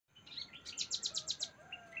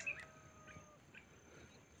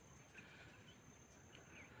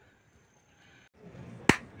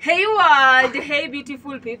Hey world, hey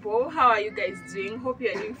beautiful people, how are you guys doing? Hope you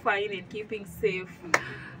are doing fine and keeping safe.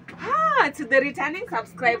 To the returning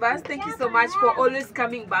subscribers, thank you so much for always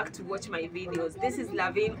coming back to watch my videos. This is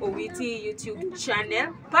Lavin Owiti YouTube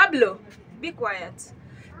channel. Pablo, be quiet.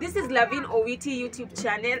 This is Lavin Owiti YouTube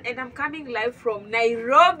channel, and I'm coming live from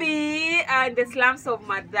Nairobi and the slums of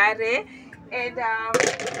Mathare. And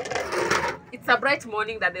it's a bright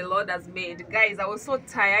morning that the Lord has made. Guys, I was so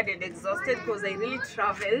tired and exhausted because I really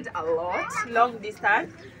traveled a lot, long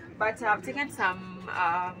distance. But I've taken some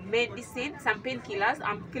medicine, some painkillers.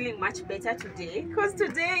 I'm feeling much better today because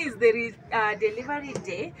today is the delivery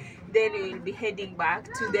day. Then we will be heading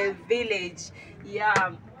back to the village.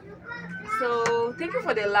 Yeah. So thank you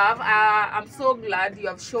for the love. I'm so glad you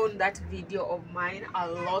have shown that video of mine a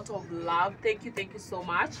lot of love. Thank you so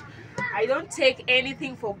much. I don't take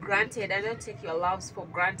anything for granted. I don't take your loves for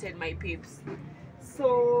granted, my peeps.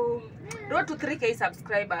 So road to 3K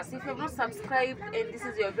subscribers. If you have not subscribed and this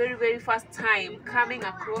is your very first time coming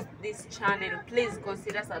across this channel, please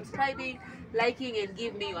consider subscribing, liking, and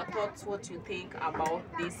give me your thoughts, what you think about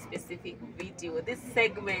this specific video. This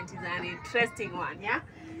segment is an interesting one. Yeah,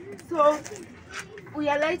 so we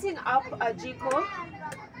are lighting up a jiko.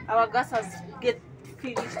 Our gas has get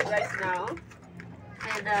finished right now.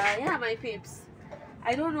 And yeah, my peeps,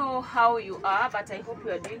 I don't know how you are, but I hope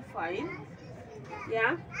you are doing fine.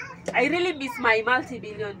 Yeah, I really miss my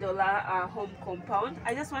multi-billion-dollar home compound.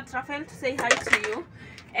 I just want Rafael to say hi to you.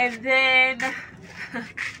 And then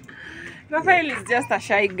Rafael is just a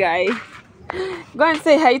shy guy. Go and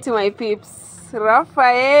say hi to my peeps.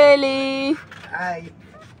 Rafaeli. Hi.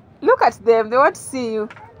 Look at them, they want to see you.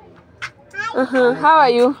 How are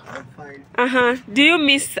you? I'm fine. Do you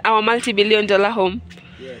miss our multi-billion-dollar home?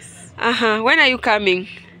 Yes. When are you coming?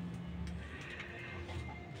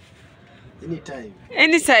 Anytime.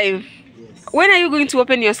 Anytime. Yes. When are you going to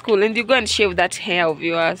open your school and you go and shave that hair of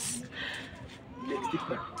yours? Next week,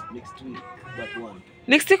 but one.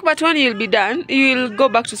 Next week, but one, you'll be done. You'll go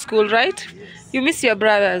back to school, right? Yes. You miss your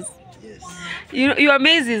brothers. Yes. Your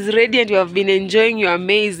maize is ready, and you have been enjoying your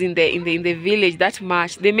maize in the village that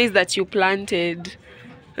much. The maize that you planted.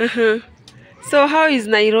 So how is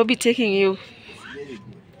Nairobi taking you?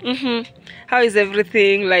 Very good. How is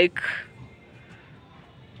everything like?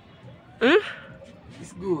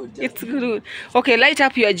 It's good. It's good. Okay, light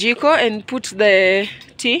up your jiko and put the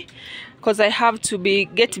tea, because I have to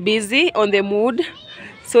get busy on the mood.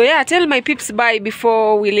 So yeah, tell my peeps bye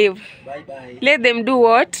before we leave. Bye. Let them do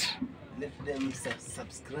what? Let them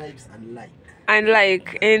subscribe and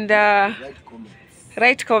like. And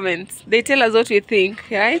write comments. They tell us what we think,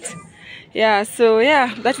 right? Yeah, so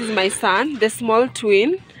yeah, that is my son, the small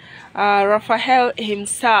twin, Rafael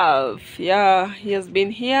himself. Yeah, he has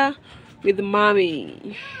been here with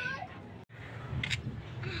mommy.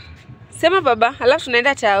 Sema baba, alafu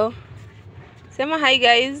tunaenda chao. Sema hi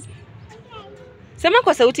guys. Sema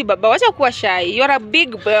kwa sauti baba, wacha kuwa shy. You are a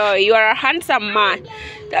big boy, you are a handsome man.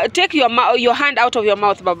 Take your hand out of your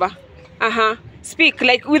mouth, baba. Speak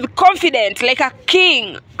like with confidence, like a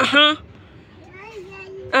king.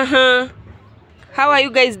 How are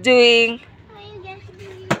you guys doing?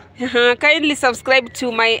 Kindly subscribe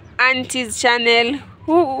to my auntie's channel.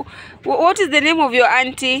 What is the name of your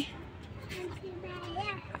auntie?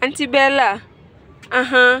 Auntie Bella.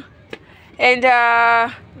 And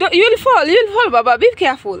you'll fall, baba. Be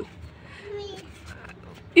careful.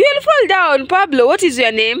 You'll fall down. Pablo, what is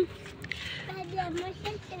your name?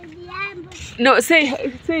 No, say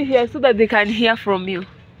here so that they can hear from you.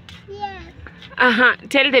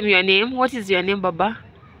 Tell them your name. What is your name, baba?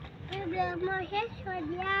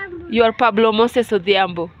 You are Pablo Moses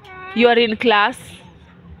Odhiambo. You are in class?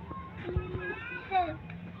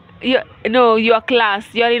 Your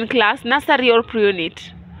class. You are in class. Nursery or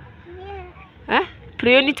pre-unit?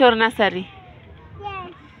 Pre-unit or nursery?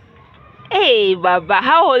 Yes. Hey, baba.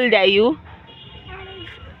 How old are you?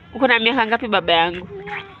 Uko na miaka ngapi baba yangu?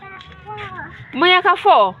 Miaka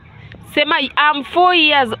 4. Sema I'm 4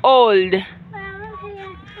 years old.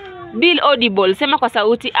 Bill audible. Sema kwa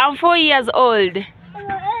sauti. I'm 4 years old.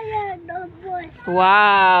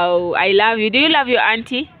 Wow, I love you. Do you love your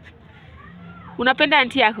auntie? Unapenda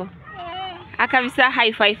auntie yako? Akavisa,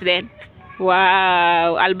 high five then.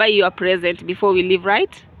 Wow, I'll buy you a present before we leave,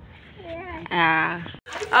 right?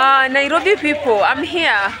 Nairobi people, I'm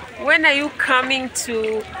here. When are you coming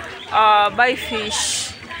to buy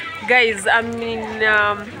fish? Guys, I'm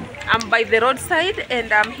by the roadside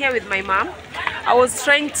and I'm here with my mom. I was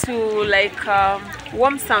trying to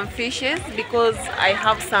warm some fishes because I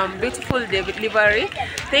have some beautiful delivery.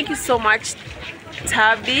 Thank you so much,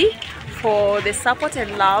 Tabby, for the support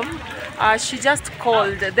and love. she just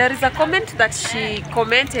called. There is a comment that she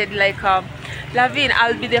commented like, Lavin,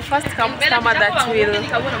 I'll be the first customer that will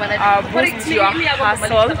boost your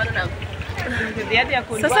hustle.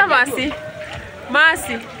 Sasa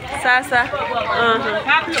Mercy, Sasa.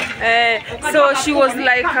 So she was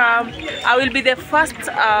like, I will be the first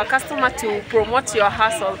customer to promote your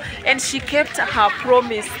hustle, and she kept her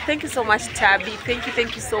promise. Thank you so much, Tabby.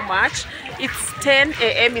 Thank you so much. It's 10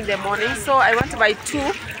 a.m. in the morning, so I want to buy 2.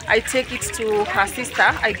 I take it to her sister.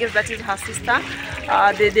 I guess that is her sister,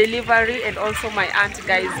 the delivery, and also my aunt.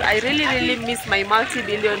 Guys, I really miss my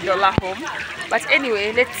multi-billion-dollar home. But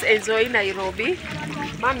anyway, let's enjoy Nairobi.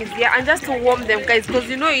 Mom is here, and just to warm them, guys, because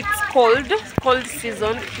you know it's cold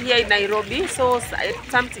season here in Nairobi, so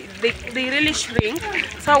something they really shrink.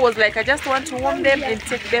 So I was like, I just want to warm them and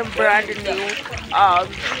take them brand new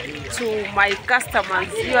to my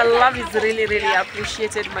customers. Your love is really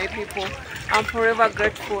appreciated, my people. I'm forever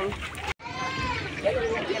grateful.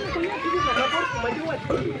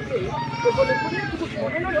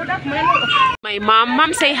 My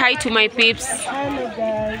mom say hi to my peeps. Hello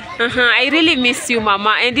guys. I really miss you,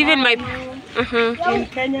 Mama, and even my In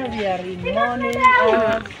Kenya we are in morning.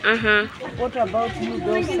 What about you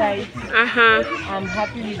those sides? I'm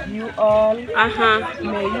happy with you all.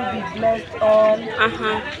 May you be blessed all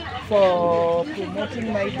for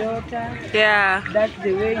promoting my daughter. Yeah. That's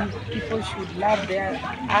the way people should love their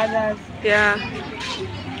others. Yeah.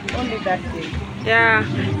 Only that way. Yeah.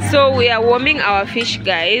 So we are warming our fish,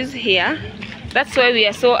 guys, here. That's why we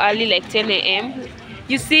are so early, like 10 a.m.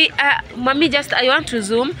 You see, Mommy, I want to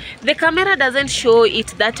zoom. The camera doesn't show it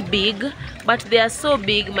that big, but they are so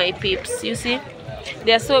big, my peeps. You see,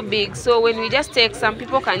 they are so big. So when we just take, some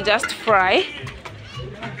people can just fry.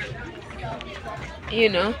 You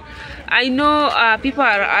know, I know people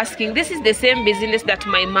are asking. This is the same business that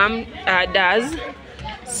my mom does.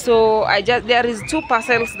 So there is 2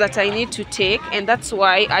 parcels that I need to take, and that's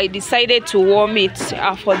why I decided to warm it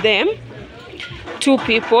for them. 2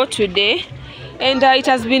 people today. And it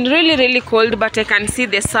has been really cold, but I can see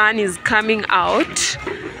the sun is coming out.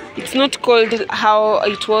 It's not cold how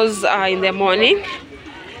it was in the morning.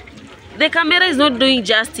 The camera is not doing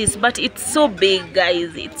justice, but it's so big,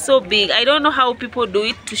 guys. It's so big. I don't know how people do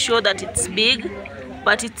it to show that it's big,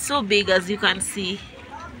 but it's so big, as you can see.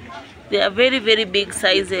 They are very big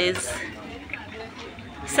sizes.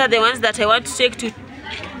 These are the ones that I want to take to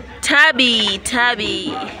Tabby.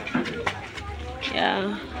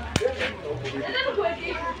 Yeah.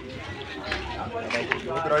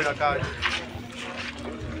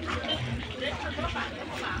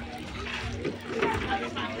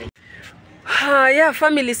 Yeah,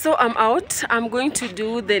 family, so I'm out. I'm going to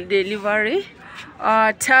do the delivery.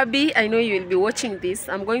 Tabby, I know you will be watching this.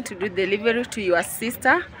 I'm going to do delivery to your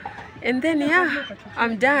sister, and then yeah,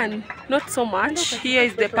 I'm done. Not so much. Here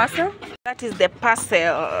is the parcel. That is the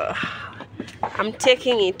parcel. I'm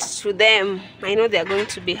taking it to them. I know they're going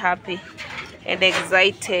to be happy and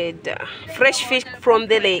excited. Fresh fish from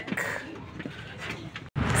the lake.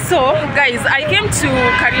 So guys, I came to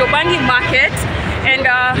Kariobangi market, and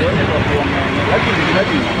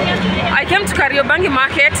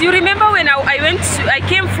you remember when I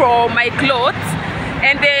came for my clothes,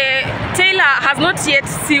 and the tailor has not yet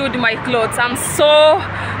sealed my clothes. I'm so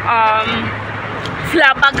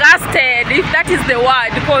flabbergasted, if that is the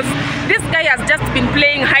word, because this guy has just been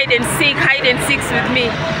playing hide and seeks with me.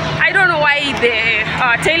 I don't know why the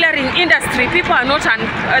tailoring industry people are not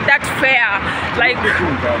that fair. Like,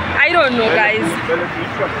 I don't know, guys.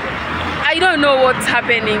 I don't know what's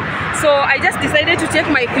happening. So I just decided to take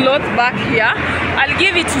my clothes back here. I'll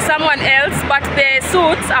give it to someone else, but the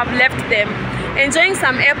suits, I've left them. Enjoying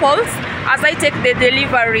some apples as I take the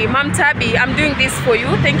delivery. Mom Tabby, I'm doing this for you.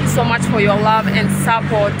 Thank you so much for your love and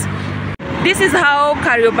support. This is how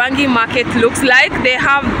Kariobangi market looks like. They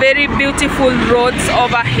have very beautiful roads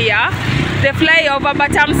over here. The flyover,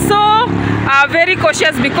 but I'm so very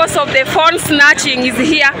cautious because of the phone snatching is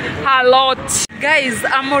here a lot. Guys,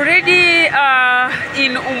 I'm already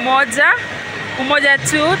in Umoja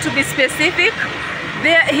 2 to be specific.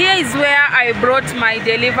 Here is where I brought my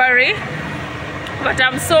delivery. But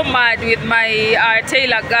I'm so mad with my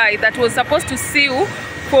tailor guy that was supposed to sew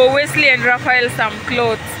for Wesley and Raphael some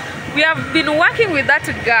clothes. We have been working with that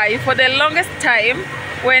guy for the longest time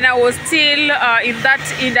when I was still in that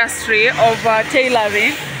industry of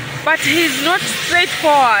tailoring. But he's not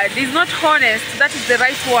straightforward, he's not honest, that is the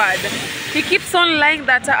right word. He keeps on lying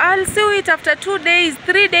that I'll sew it after 2 days,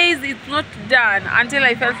 3 days, it's not done, until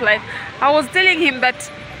I felt like I was telling him that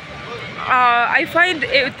I find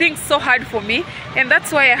things so hard for me, and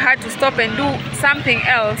that's why I had to stop and do something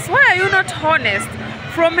else. Why are you not honest?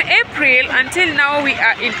 From April until now, we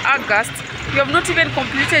are in August. You have not even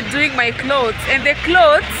completed doing my clothes. And the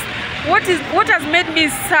clothes, what has made me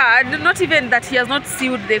sad, not even that he has not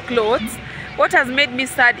sewed the clothes. What has made me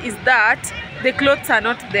sad is that the clothes are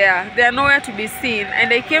not there. They are nowhere to be seen.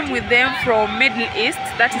 And I came with them from Middle East,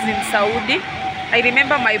 that is in Saudi. I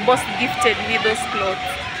remember my boss gifted me those clothes.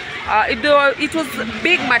 It was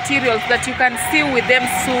big materials that you can sew with them,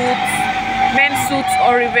 suits, men's suits,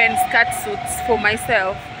 or even skirt suits for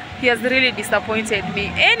myself. He has really disappointed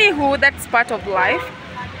me. Anywho, that's part of life.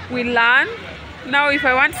 We learn. Now if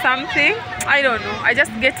I want something, I don't know, I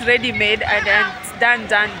just get ready made and then it's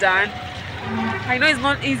done. I know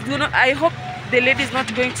I hope the lady is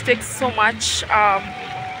not going to take so much of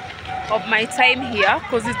my time here,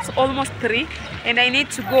 because it's almost 3 and I need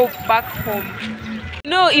to go back home.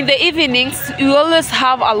 No, in the evenings you always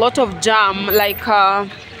have a lot of jam, like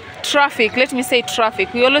traffic. Let me say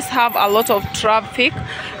traffic. We always have a lot of traffic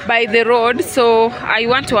by the road, so I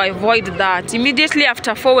want to avoid that. Immediately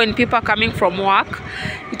after 4, when people are coming from work,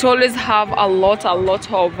 it always have a lot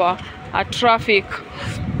of traffic.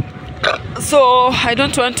 So I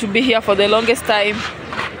don't want to be here for the longest time.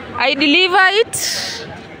 I deliver it.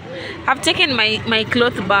 I've taken my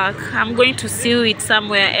cloth back. I'm going to sew it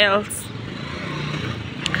somewhere else.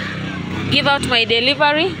 Give out my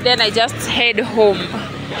delivery, then I just head home.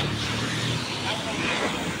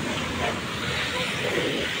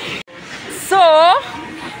 So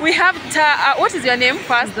we have what is your name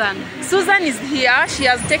first? Susan is here. She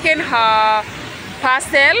has taken her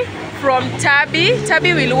parcel from Tabby.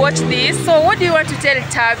 Tabby will watch this. So what do you want to tell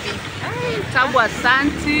Tabby? Tabu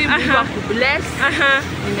asante, Mungu akubless.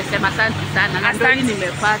 Nimesema asante sana na ndio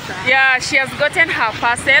nimepata. Yeah, she has gotten her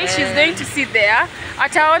parcel. She's going to sit there.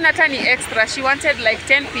 Ataona hata ni extra. She wanted like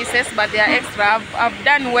 10 pieces, but they are extra. I've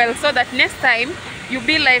done well so that next time you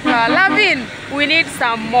be like, Lavin, we need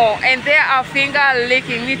some more. And they are finger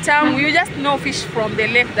licking. You just know fish from the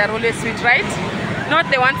lake that are always sweet, right? Not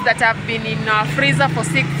the ones that have been in a freezer for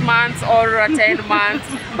 6 months or 10 months.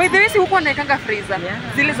 By the way, si huko naikanga freezer.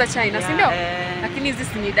 Zile za China, si ndio? Lakini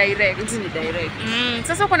hizi ni direct. Hizi ni direct.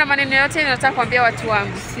 Sasa kuna maneno yote nataka kuambia watu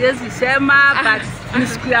wangu. Siwezi sema, but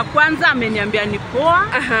siku ya kwanza ameniambia ni poa.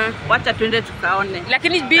 Wacha twende tukaone.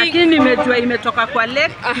 Lakini nimejua imetoka kwa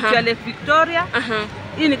lake, ya Lake Victoria.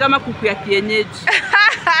 Hii ni kama kuku ya kienyeji.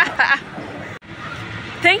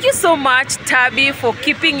 Thank you so much, Tabby, for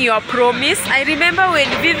keeping your promise. I remember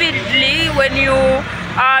vividly when you,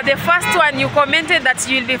 the first one, you commented that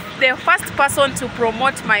you'll be the first person to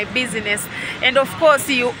promote my business. And of course,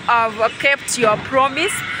 you have kept your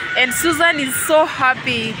promise. And Susan is so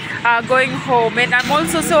happy going home. And I'm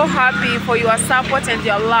also so happy for your support and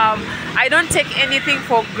your love. I don't take anything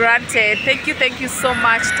for granted. Thank you so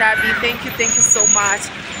much, Tabby. Thank you so much.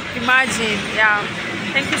 Imagine, yeah.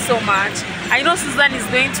 Thank you so much. I know Susan is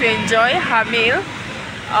going to enjoy her meal.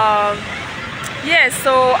 Yes,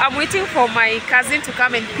 so I'm waiting for my cousin to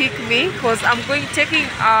come and pick me because I'm taking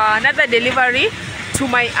another delivery to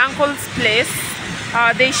my uncle's place.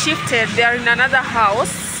 They shifted. They are in another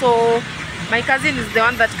house. So my cousin is the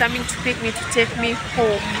one that's coming to pick me to take me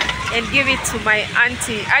home and give it to my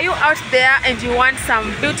auntie. Are you out there and you want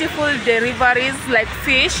some beautiful deliveries like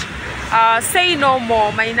fish? Say no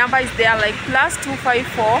more. My number is there, like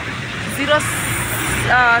 +254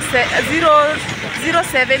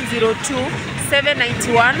 0702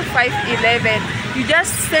 791 511. You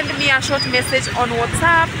just send me a short message on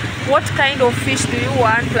WhatsApp. What kind of fish do you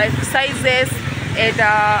want, like sizes, and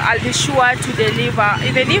I'll be sure to deliver.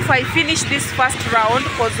 Even if I finish this first round,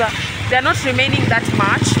 because they're not remaining that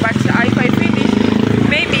much, but if I finish,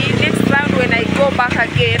 maybe next round when I go back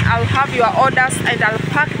again, I'll have your orders and I'll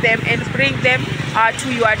pack them and bring them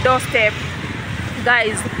to your doorstep.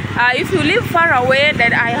 Guys, if you live far away,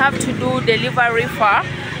 then I have to do delivery far.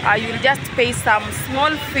 You'll just pay some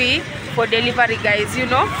small fee for delivery, guys, you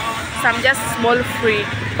know, some just small fee,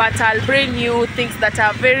 but I'll bring you things that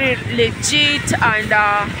are very legit and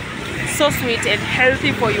so sweet and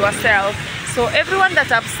healthy for yourself. So everyone that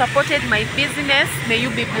have supported my business, may you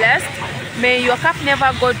be blessed. May your cup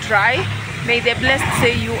never go dry. May the blessed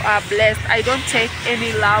say you are blessed. I don't take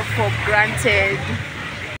any love for granted.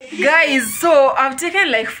 Guys, so I've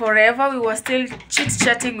taken like forever. We were still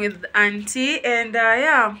chit-chatting with auntie, and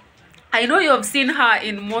yeah, I know you have seen her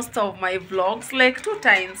in most of my vlogs, like 2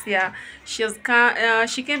 times. Yeah,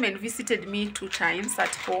 she came and visited me 2 times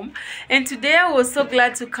at home, and today I was so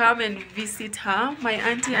glad to come and visit her, my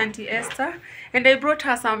auntie Esther, and I brought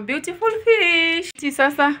her some beautiful fish.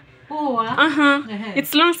 Sasa.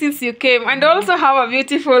 It's long since you came, and I also have a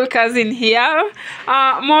beautiful cousin here.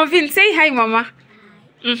 Marvin, say hi, Mama.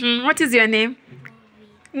 What is your name?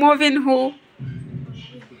 Moving who?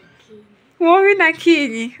 Moving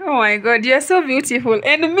Akinyi. Oh my God, you're so beautiful.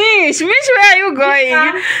 And Mish, where are you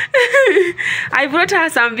going? I brought her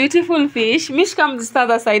some beautiful fish. Mish, come to the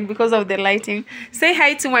other side because of the lighting. Say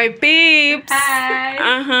hi to my peeps.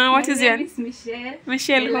 Hi. What is your name? Is Michelle.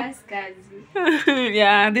 Michelle. Bella's cousin.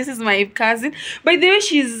 Yeah, this is my cousin. By the way,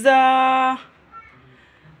 she's no.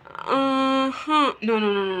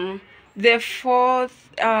 The fourth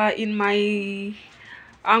in my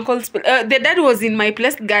uncle's the dad was in my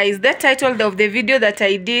place, guys. That title of the video that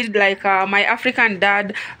I did, like my African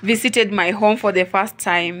dad visited my home for the first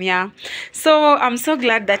time. Yeah, so I'm so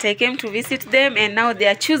glad that I came to visit them, and now they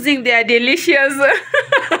are choosing their delicious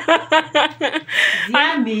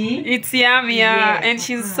Yummy. It's yummy. Yeah. Yes. And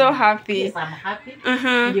she's so happy. Yes, I'm happy.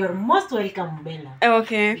 You're most welcome, Bella.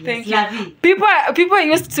 Okay, Yes, thank you. Lavi. People are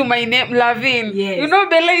used to my name Lavin. Yes. You know,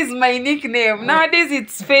 Bella is my nickname. Nowadays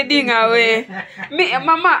it's fading away.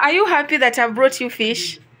 Mama, are you happy that I brought you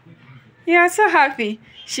fish? Yeah, so happy.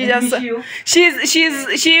 She's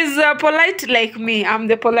polite like me. I'm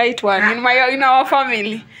the polite one in our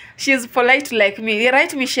family. She's polite like me.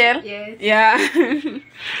 Right, Michelle? Yes. Yeah.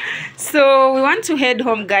 So we want to head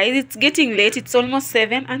home, guys. It's getting late. It's almost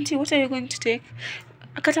 7. Auntie, what are you going to take?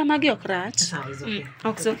 Akatamagi okrat. It's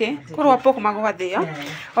okay. It's okay.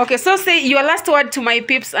 Okay, so say your last word to my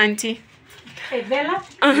peeps, Auntie. Hey, Bella,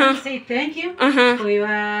 I want to say thank you for your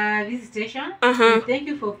visitation. And thank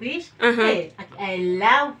you for fish. Hey, I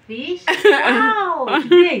love fish. Wow.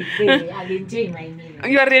 Today, I'll enjoy my meal.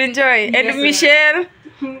 You are enjoying. And Yes, Michelle?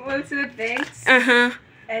 Also, thanks.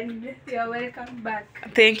 And you're welcome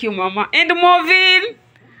back. Thank you, Mama. And Movin.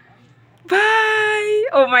 Bye.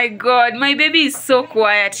 Oh my God, my baby is so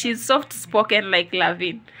quiet. She's soft spoken like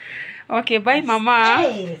Lavin. Okay, bye, Mama.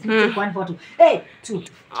 Hey, let's take one photo. Hey, two.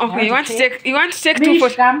 Okay, you want to take two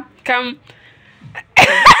photos? Come.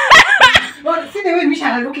 Oh, see the way Misha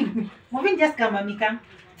are looking at me. Moving, just come, Mommy, come.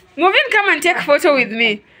 Movin, come and take photo with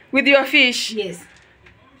me with your fish. Yes.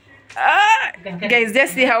 Guys,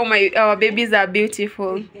 just see how our babies are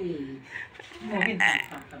beautiful. Hey. Moving,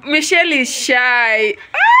 come. Michelle is shy.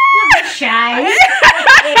 Not shy.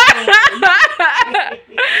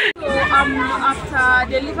 So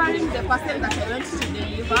after delivering the parcel that I went to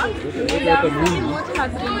deliver, and I'm seeing what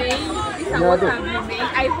has remained, this and what has remained.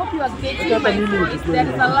 I hope you are getting my voice. There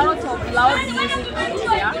is a lot of loud music out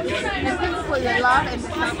there. And thank you for your love and the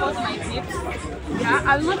support, my tips. Yeah,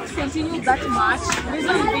 I'll not continue that much.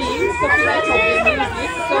 Reason being copyright of the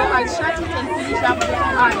music, so I'll shut it and finish up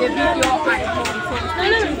the video at home. So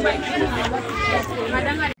thank you, my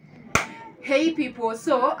people. Hey people,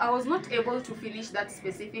 so I was not able to finish that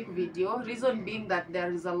specific video, reason being that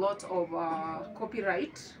there is a lot of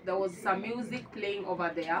copyright. There was some music playing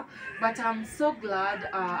over there, but I'm so glad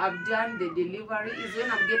I've done the delivery. Is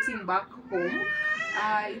when I'm getting back home.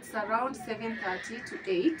 It's around 7:30 to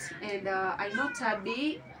 8, and I know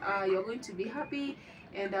Tabby, you're going to be happy,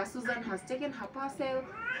 and Susan has taken her parcel.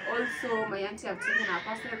 Also, my auntie have taken her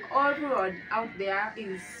parcel. Everyone out there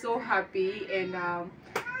is so happy, and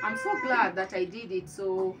I'm so glad that I did it.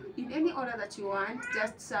 So in any order that you want,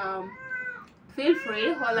 just feel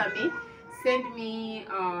free, holler me, send me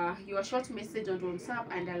your short message on WhatsApp,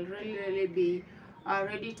 and I'll really be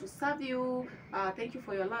ready to serve you. Thank you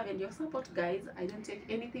for your love and your support, guys. I don't take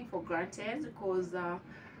anything for granted, because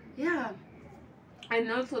yeah. And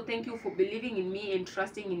also thank you for believing in me and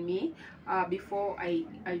trusting in me before I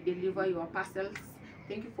deliver your parcels.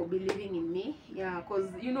 Thank you for believing in me. Yeah, because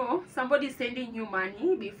you know, somebody sending you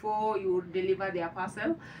money before you deliver their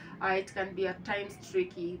parcel, it can be at times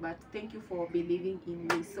tricky, but thank you for believing in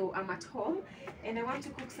me. So I'm at home and I want to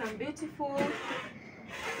cook some beautiful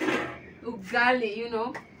ugali. You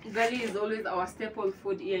know, ugali is always our staple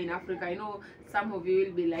food here in Africa. I know some of you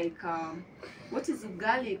will be like, what is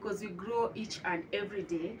ugali? Because we grow each and every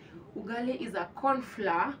day. Ugali is a corn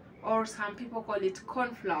flour, or some people call it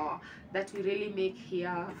corn flour, that we really make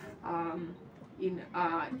here in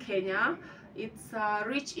Kenya. It's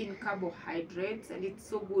rich in carbohydrates, and it's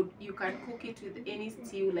so good. You can cook it with any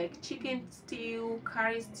stew, like chicken stew,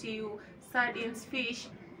 curry stew, sardines, fish,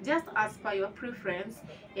 just as per your preference,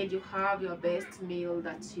 and you have your best meal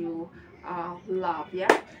that you love.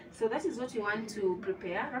 Yeah, so that is what you want to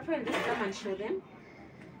prepare. Raphael, just come and show them.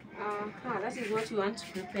 That is what you want to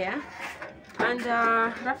prepare, and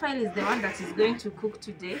Raphael is the one that is going to cook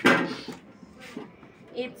today.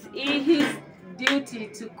 It's his duty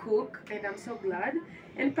to cook, and I'm so glad.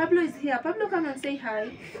 And Pablo is here. Pablo, come and say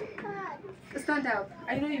hi. Stand up.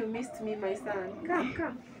 I know you missed me, my son.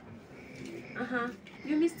 Come.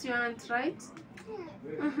 You missed your aunt, right?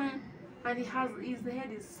 And his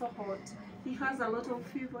head is so hot. He has a lot of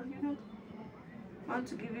fever, you know. I want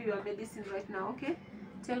to give you your medicine right now, okay?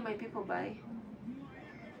 Tell my people bye.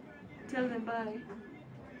 Tell them bye.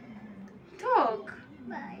 Talk.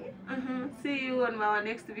 Bye. See you on our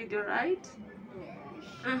next video, right?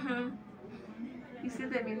 You see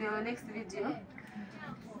them in our next video.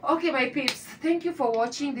 Okay, my peeps, thank you for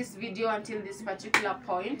watching this video until this particular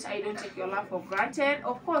point. I don't take your love for granted.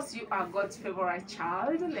 Of course, you are God's favorite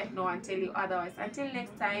child. Let no one tell you otherwise. Until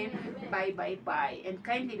next time, bye bye bye. And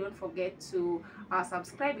kindly don't forget to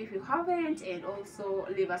subscribe if you haven't, and also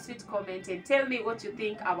leave a sweet comment and tell me what you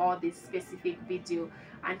think about this specific video.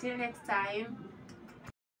 Until next time,